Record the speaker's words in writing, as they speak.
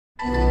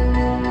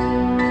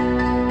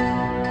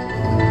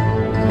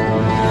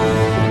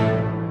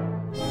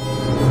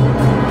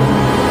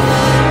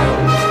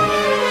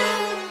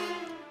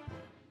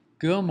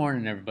Good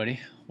morning, everybody.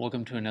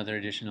 Welcome to another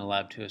edition of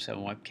Lab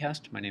 207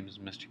 webcast. My name is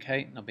Mr.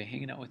 Kite, and I'll be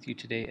hanging out with you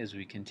today as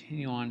we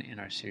continue on in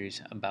our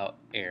series about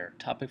air.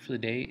 Topic for the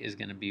day is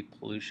going to be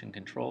pollution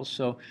control.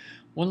 So,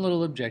 one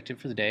little objective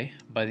for the day: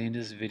 by the end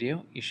of this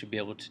video, you should be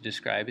able to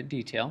describe in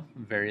detail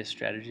various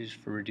strategies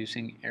for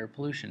reducing air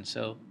pollution.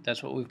 So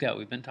that's what we've got.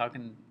 We've been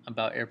talking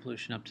about air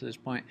pollution up to this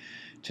point.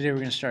 Today, we're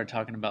going to start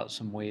talking about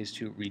some ways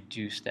to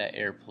reduce that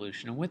air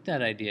pollution. And with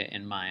that idea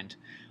in mind,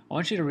 I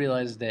want you to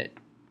realize that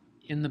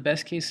in the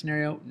best case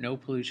scenario, no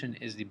pollution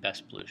is the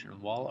best pollution.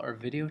 While our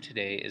video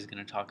today is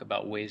going to talk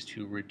about ways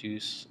to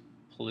reduce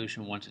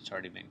pollution once it's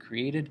already been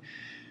created,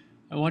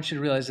 I want you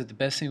to realize that the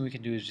best thing we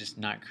can do is just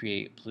not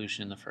create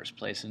pollution in the first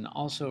place, and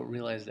also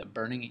realize that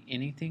burning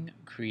anything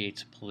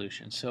creates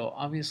pollution. So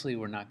obviously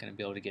we're not going to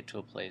be able to get to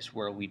a place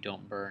where we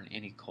don't burn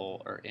any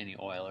coal or any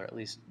oil, or at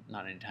least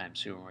not anytime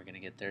soon we're going to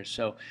get there.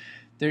 So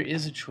there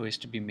is a choice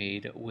to be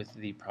made with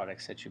the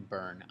products that you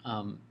burn,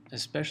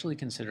 especially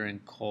considering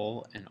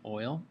coal and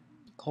oil.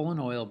 Coal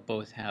and oil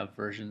both have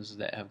versions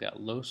that have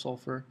got low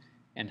sulfur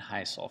and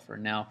high sulfur.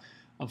 Now,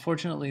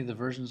 unfortunately, the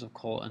versions of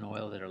coal and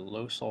oil that are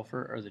low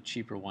sulfur are the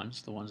cheaper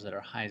ones. The ones that are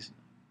high,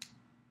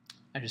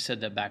 I just said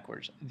that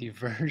backwards. The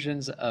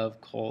versions of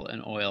coal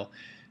and oil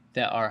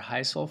that are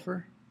high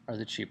sulfur are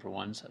the cheaper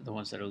ones. The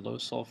ones that are low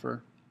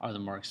sulfur are the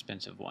more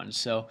expensive ones.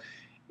 So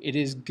it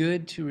is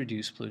good to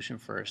reduce pollution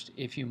first.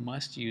 If you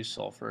must use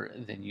sulfur,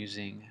 then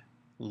using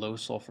low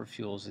sulfur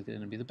fuels is going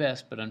to be the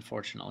best, but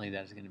unfortunately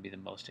that is going to be the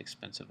most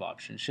expensive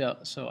option.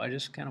 So I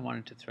just kind of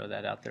wanted to throw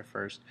that out there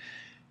first.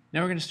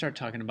 Now we're going to start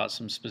talking about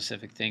some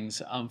specific things.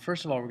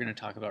 First of all, we're going to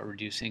talk about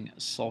reducing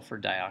sulfur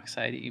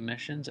dioxide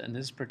emissions, and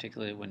this is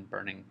particularly when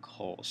burning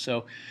coal.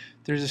 So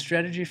there's a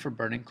strategy for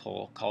burning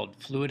coal called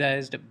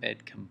fluidized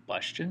bed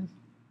combustion.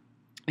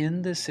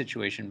 In this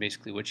situation,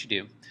 basically what you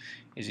do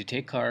is you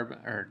take coal,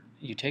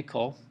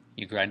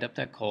 you grind up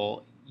that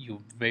coal, you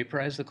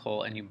vaporize the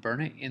coal, and you burn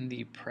it in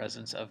the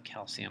presence of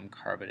calcium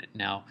carbonate.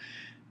 Now,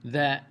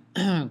 that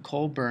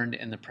coal burned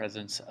in the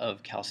presence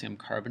of calcium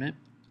carbonate,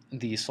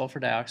 the sulfur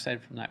dioxide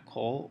from that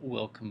coal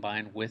will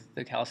combine with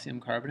the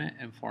calcium carbonate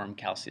and form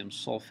calcium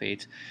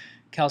sulfate.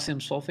 Calcium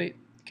sulfate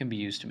can be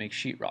used to make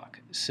sheetrock.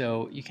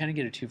 So you kind of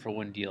get a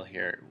two-for-one deal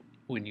here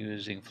when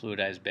using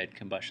fluidized bed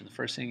combustion. The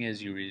first thing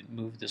is you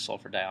remove the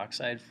sulfur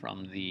dioxide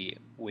from the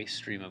waste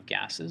stream of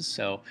gases,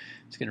 so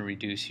it's going to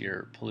reduce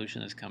your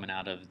pollution that's coming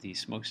out of the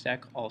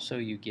smokestack. Also,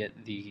 you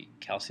get the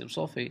calcium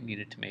sulfate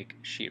needed to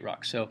make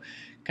sheetrock. So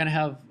kind of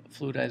have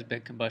fluidized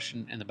bed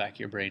combustion in the back of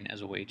your brain as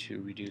a way to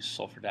reduce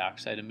sulfur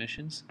dioxide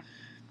emissions.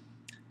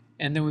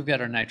 And then we've got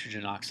our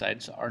nitrogen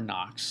oxides, our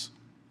NOx.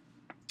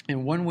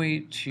 And one way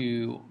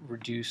to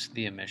reduce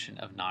the emission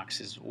of NOx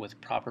is with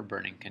proper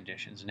burning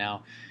conditions.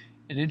 Now,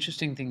 an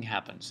interesting thing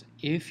happens.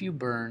 If you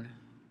burn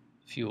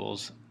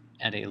fuels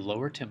at a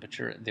lower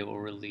temperature, they will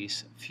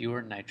release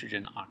fewer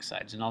nitrogen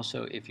oxides. And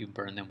also, if you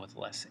burn them with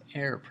less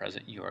air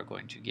present, you are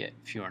going to get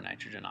fewer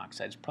nitrogen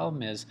oxides.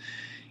 Problem is,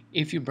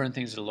 if you burn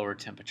things at a lower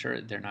temperature,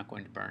 they're not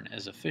going to burn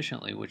as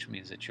efficiently, which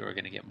means that you're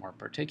going to get more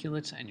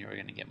particulates and you're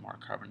going to get more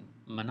carbon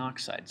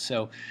monoxide.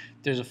 So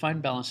there's a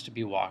fine balance to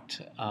be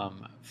walked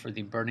for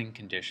the burning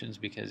conditions,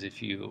 because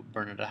if you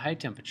burn at a high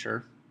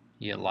temperature,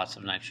 you get lots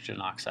of nitrogen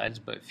oxides,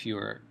 but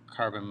fewer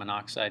carbon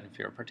monoxide and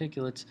fewer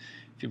particulates.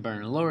 If you burn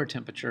at a lower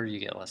temperature, you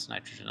get less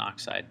nitrogen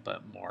oxide,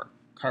 but more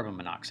carbon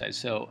monoxide.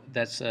 So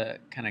that's a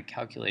kind of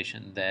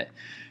calculation that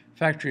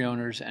factory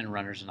owners and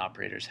runners and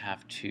operators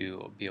have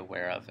to be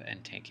aware of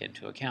and take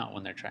into account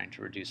when they're trying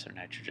to reduce their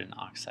nitrogen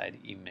oxide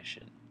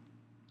emission.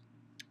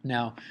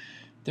 Now,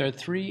 there are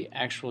three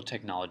actual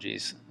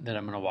technologies that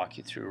I'm going to walk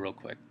you through real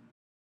quick.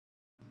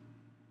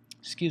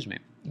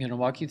 I'm going to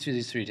walk you through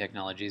these three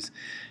technologies,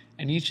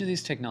 and each of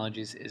these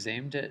technologies is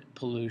aimed at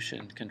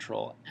pollution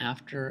control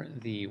after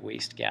the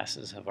waste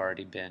gases have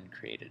already been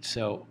created.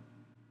 So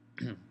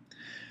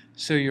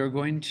you're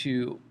going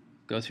to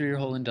go through your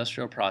whole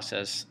industrial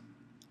process.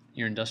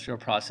 Your industrial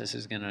process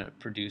is going to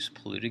produce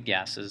polluted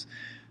gases.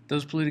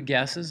 Those polluted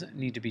gases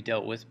need to be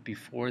dealt with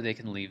before they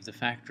can leave the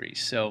factory.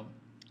 So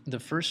the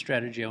first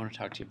strategy I want to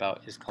talk to you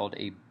about is called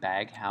a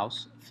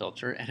baghouse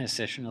filter, and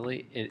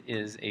essentially it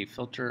is a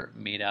filter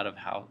made out of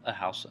a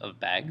house of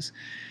bags.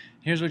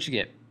 Here's what you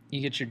get. You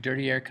get your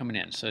dirty air coming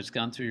in. So it's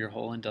gone through your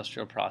whole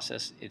industrial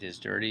process. It is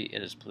dirty,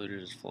 it is polluted,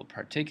 it's full of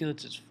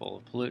particulates, it's full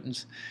of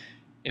pollutants.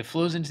 It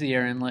flows into the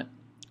air inlet,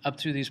 up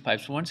through these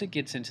pipes. Once it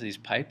gets into these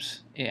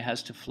pipes, it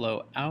has to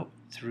flow out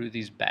through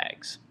these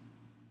bags.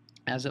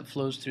 As it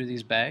flows through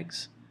these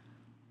bags,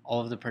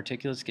 all of the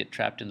particulates get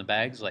trapped in the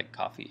bags like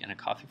coffee in a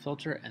coffee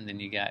filter, and then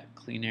you got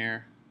clean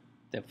air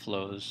that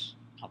flows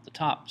out the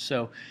top.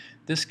 So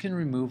this can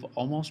remove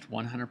almost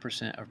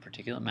 100% of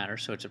particulate matter,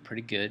 so it's a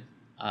pretty good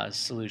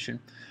solution.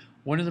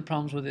 One of the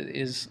problems with it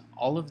is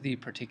all of the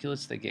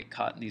particulates that get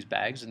caught in these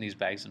bags, and these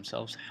bags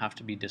themselves have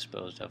to be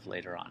disposed of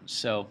later on.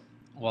 So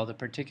while the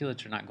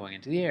particulates are not going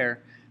into the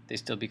air, they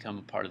still become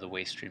a part of the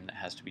waste stream that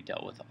has to be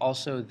dealt with.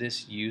 Also,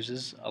 this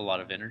uses a lot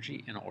of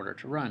energy in order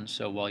to run.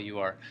 So while you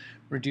are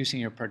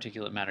reducing your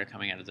particulate matter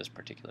coming out of this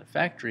particular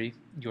factory,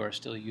 you are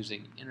still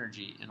using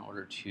energy in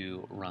order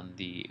to run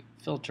the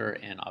filter,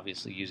 and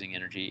obviously using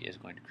energy is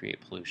going to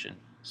create pollution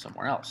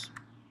somewhere else.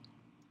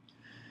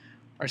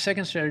 Our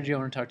second strategy I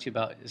want to talk to you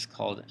about is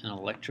called an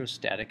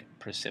electrostatic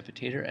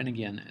precipitator, and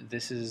again,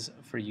 this is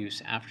for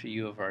use after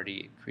you have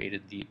already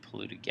created the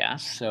polluted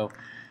gas. So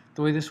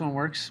the way this one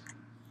works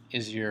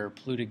is your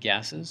polluted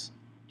gases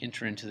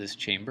enter into this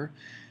chamber.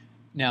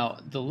 Now,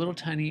 the little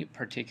tiny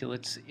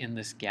particulates in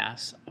this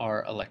gas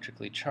are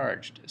electrically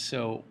charged.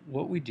 So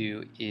what we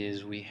do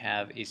is we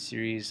have a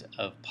series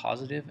of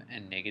positive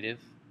and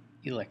negative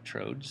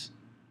electrodes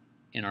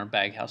in our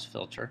baghouse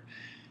filter.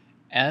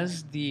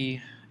 As the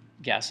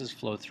gases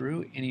flow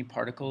through, any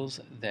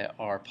particles that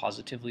are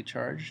positively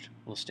charged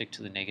will stick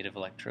to the negative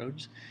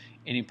electrodes.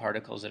 Any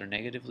particles that are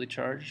negatively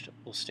charged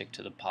will stick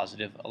to the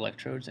positive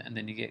electrodes, and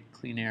then you get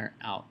clean air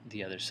out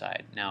the other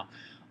side. Now,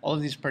 all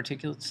of these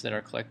particulates that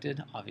are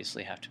collected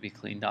obviously have to be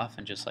cleaned off,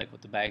 and just like with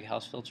the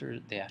baghouse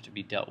filter, they have to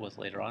be dealt with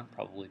later on,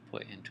 probably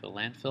put into a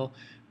landfill.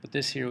 But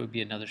this here would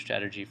be another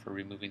strategy for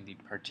removing the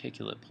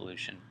particulate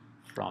pollution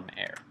from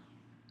air.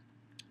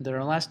 Then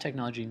our last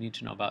technology you need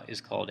to know about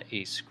is called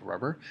a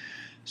scrubber.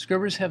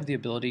 Scrubbers have the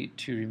ability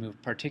to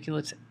remove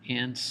particulates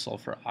and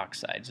sulfur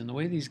oxides. And the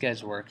way these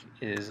guys work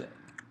is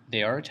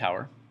they are a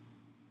tower.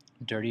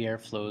 Dirty air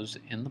flows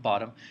in the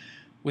bottom.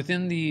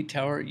 Within the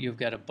tower, you've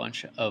got a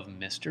bunch of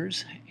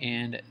misters,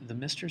 and the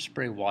misters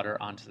spray water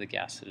onto the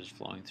gas that is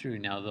flowing through.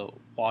 Now, the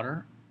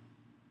water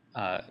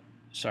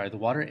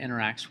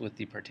interacts with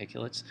the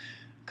particulates,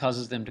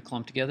 causes them to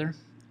clump together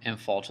and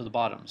fall to the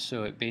bottom.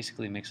 So it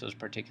basically makes those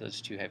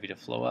particulates too heavy to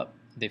flow up.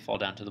 They fall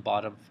down to the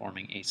bottom,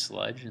 forming a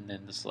sludge, and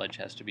then the sludge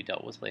has to be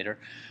dealt with later.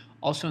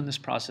 Also, in this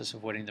process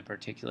of wetting the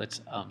particulates,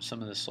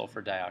 some of the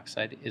sulfur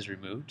dioxide is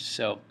removed.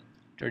 So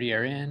dirty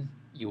air in,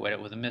 you wet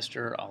it with a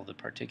mister, all the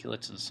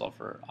particulates and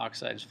sulfur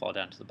oxides fall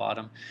down to the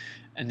bottom,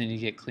 and then you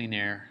get clean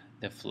air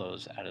that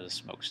flows out of the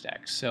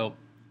smokestack. So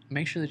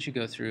make sure that you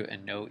go through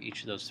and know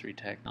each of those three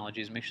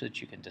technologies. Make sure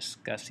that you can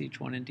discuss each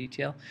one in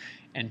detail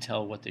and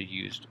tell what they're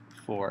used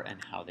for and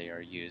how they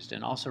are used.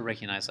 And also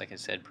recognize, like I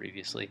said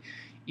previously,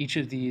 each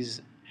of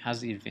these has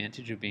the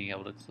advantage of being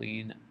able to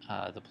clean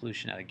the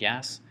pollution out of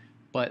gas,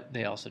 but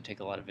they also take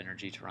a lot of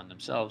energy to run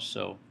themselves,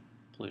 so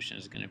pollution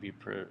is going to be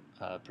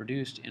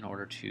produced in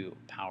order to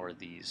power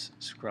these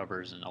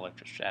scrubbers and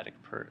electrostatic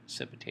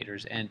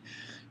precipitators. And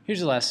here's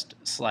the last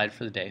slide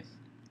for the day.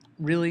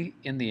 Really,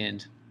 in the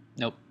end,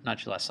 nope,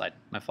 not your last slide,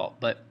 my fault,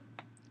 but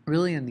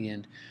really in the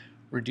end,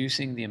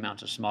 reducing the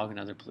amount of smog and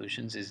other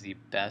pollutions is the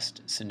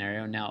best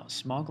scenario. Now,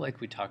 smog,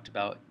 like we talked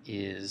about,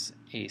 is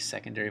a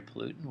secondary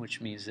pollutant, which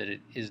means that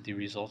it is the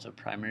result of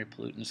primary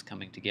pollutants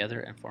coming together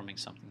and forming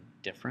something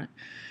different.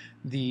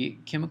 The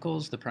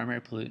chemicals, the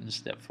primary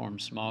pollutants that form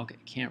smog,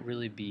 can't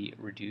really be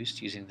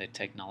reduced using the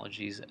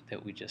technologies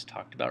that we just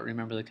talked about.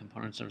 Remember, the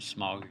components of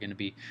smog are going to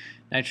be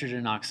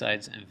nitrogen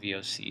oxides and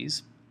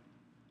VOCs.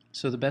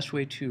 So the best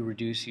way to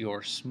reduce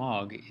your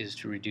smog is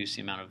to reduce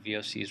the amount of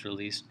VOCs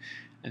released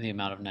and the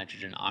amount of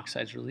nitrogen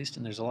oxides released.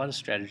 And there's a lot of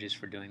strategies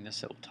for doing this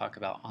that we'll talk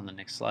about on the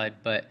next slide,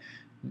 but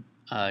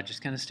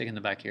just kind of stick in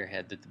the back of your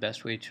head that the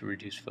best way to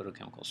reduce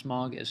photochemical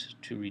smog is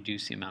to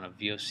reduce the amount of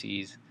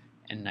VOCs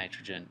and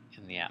nitrogen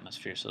in the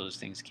atmosphere, so those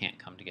things can't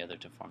come together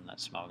to form that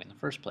smog in the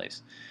first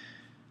place.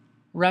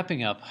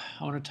 Wrapping up,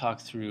 I want to talk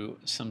through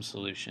some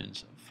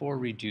solutions for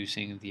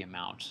reducing the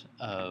amount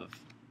of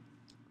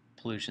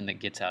pollution that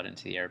gets out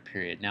into the air,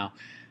 period. Now,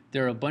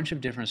 there are a bunch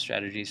of different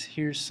strategies.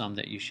 Here's some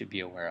that you should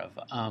be aware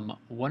of.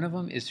 One of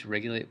them is to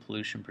regulate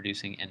pollution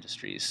producing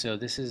industries. So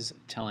this is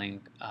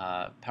telling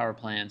power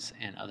plants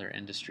and other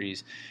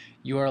industries,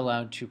 you are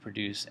allowed to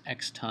produce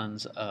X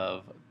tons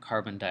of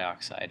carbon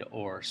dioxide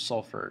or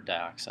sulfur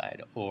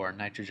dioxide or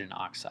nitrogen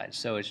oxide.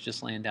 So it's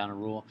just laying down a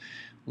rule,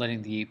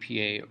 letting the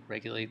EPA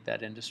regulate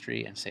that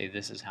industry and say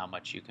this is how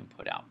much you can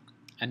put out.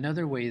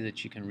 Another way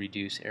that you can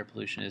reduce air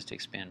pollution is to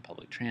expand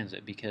public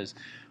transit, because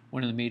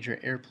one of the major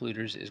air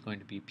polluters is going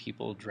to be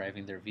people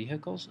driving their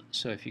vehicles.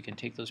 So if you can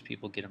take those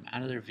people, get them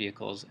out of their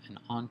vehicles and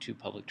onto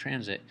public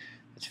transit,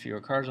 it's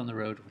fewer cars on the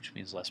road, which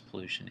means less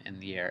pollution in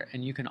the air.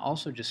 And you can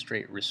also just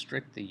straight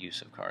restrict the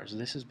use of cars.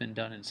 This has been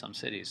done in some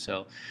cities.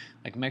 So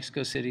like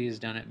Mexico City has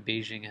done it,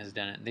 Beijing has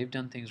done it. They've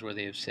done things where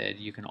they have said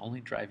you can only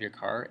drive your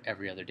car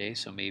every other day.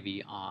 So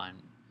maybe on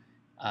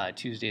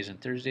Tuesdays and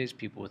Thursdays,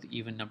 people with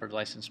even numbered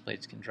license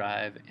plates can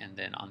drive, and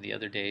then on the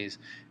other days,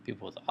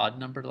 people with odd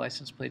numbered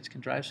license plates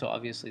can drive. So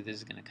obviously this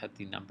is going to cut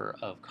the number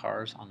of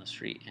cars on the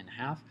street in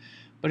half.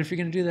 But if you're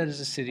going to do that as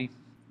a city,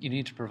 you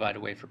need to provide a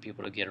way for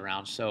people to get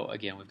around. So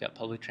again, we've got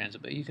public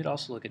transit, but you could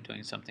also look at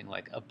doing something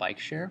like a bike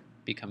share,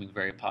 becoming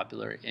very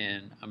popular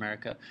in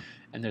America.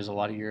 And there's a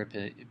lot of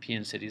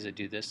European cities that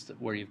do this,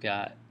 where you've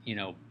got,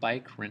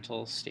 bike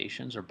rental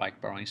stations or bike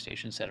borrowing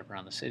stations set up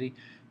around the city.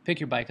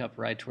 Pick your bike up,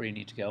 ride to where you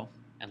need to go,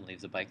 and leave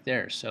the bike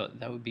there. So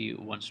that would be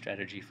one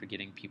strategy for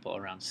getting people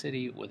around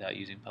city without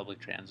using public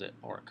transit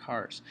or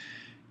cars.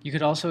 You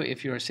could also,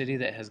 if you're a city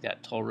that has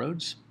got toll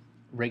roads,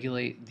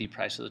 regulate the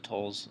price of the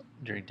tolls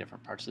during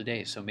different parts of the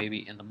day. So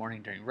maybe in the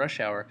morning during rush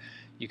hour,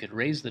 you could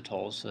raise the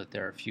tolls so that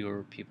there are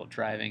fewer people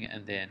driving,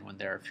 and then when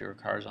there are fewer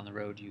cars on the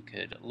road, you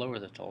could lower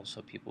the tolls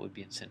so people would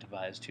be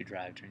incentivized to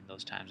drive during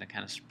those times and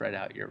kind of spread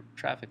out your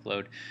traffic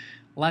load.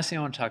 Last thing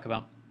I want to talk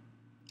about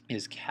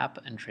is cap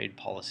and trade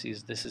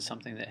policies. This is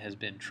something that has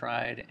been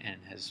tried and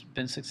has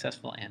been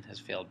successful and has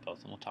failed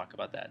both, and we'll talk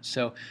about that.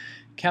 So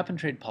cap and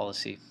trade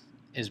policy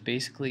is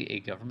basically a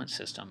government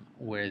system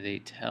where they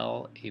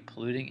tell a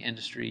polluting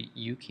industry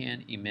you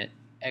can emit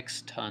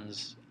X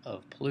tons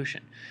of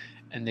pollution,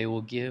 and they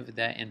will give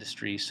that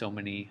industry so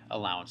many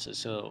allowances.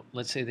 So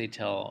let's say they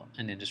tell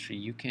an industry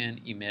you can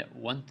emit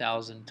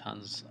 1,000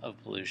 tons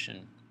of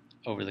pollution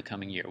over the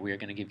coming year. We are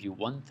going to give you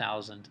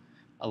 1,000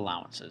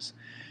 allowances.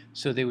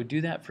 So they would do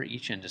that for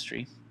each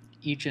industry.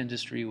 Each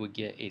industry would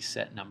get a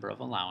set number of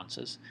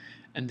allowances.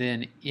 And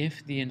then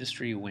if the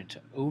industry went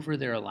over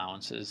their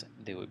allowances,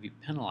 they would be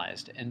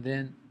penalized. And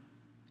then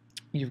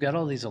you've got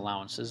all these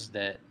allowances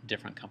that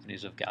different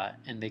companies have got,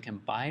 and they can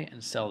buy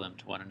and sell them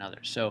to one another.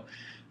 So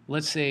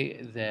let's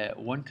say that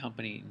one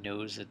company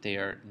knows that they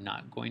are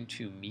not going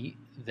to meet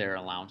their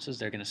allowances.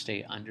 They're going to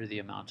stay under the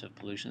amount of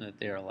pollution that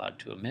they are allowed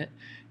to emit.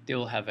 They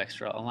will have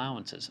extra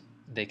allowances.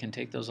 They can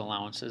take those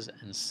allowances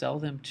and sell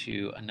them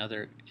to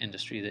another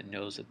industry that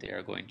knows that they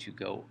are going to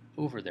go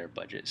over their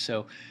budget.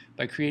 So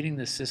by creating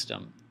this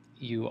system,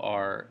 you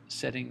are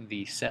setting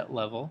the set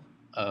level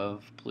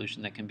of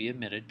pollution that can be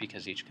emitted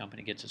because each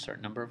company gets a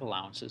certain number of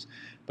allowances,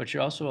 but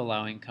you're also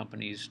allowing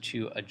companies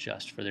to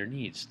adjust for their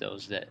needs.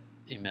 Those that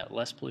emit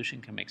less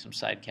pollution can make some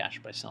side cash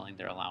by selling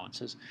their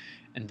allowances,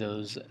 and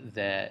those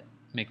that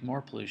make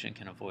more pollution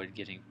can avoid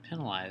getting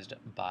penalized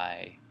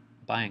by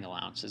buying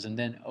allowances. And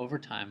then over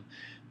time,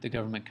 the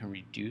government can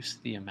reduce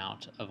the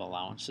amount of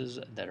allowances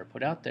that are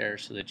put out there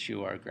so that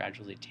you are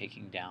gradually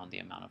taking down the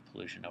amount of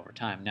pollution over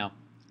time. Now,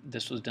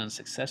 this was done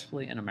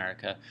successfully in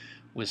America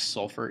with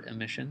sulfur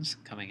emissions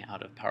coming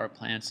out of power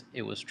plants.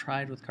 It was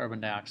tried with carbon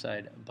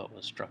dioxide, but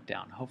was struck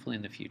down. Hopefully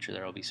in the future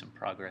there will be some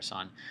progress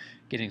on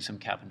getting some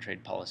cap and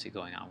trade policy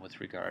going on with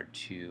regard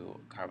to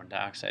carbon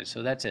dioxide.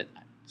 So that's it.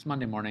 It's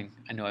Monday morning.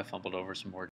 I know I fumbled over some words.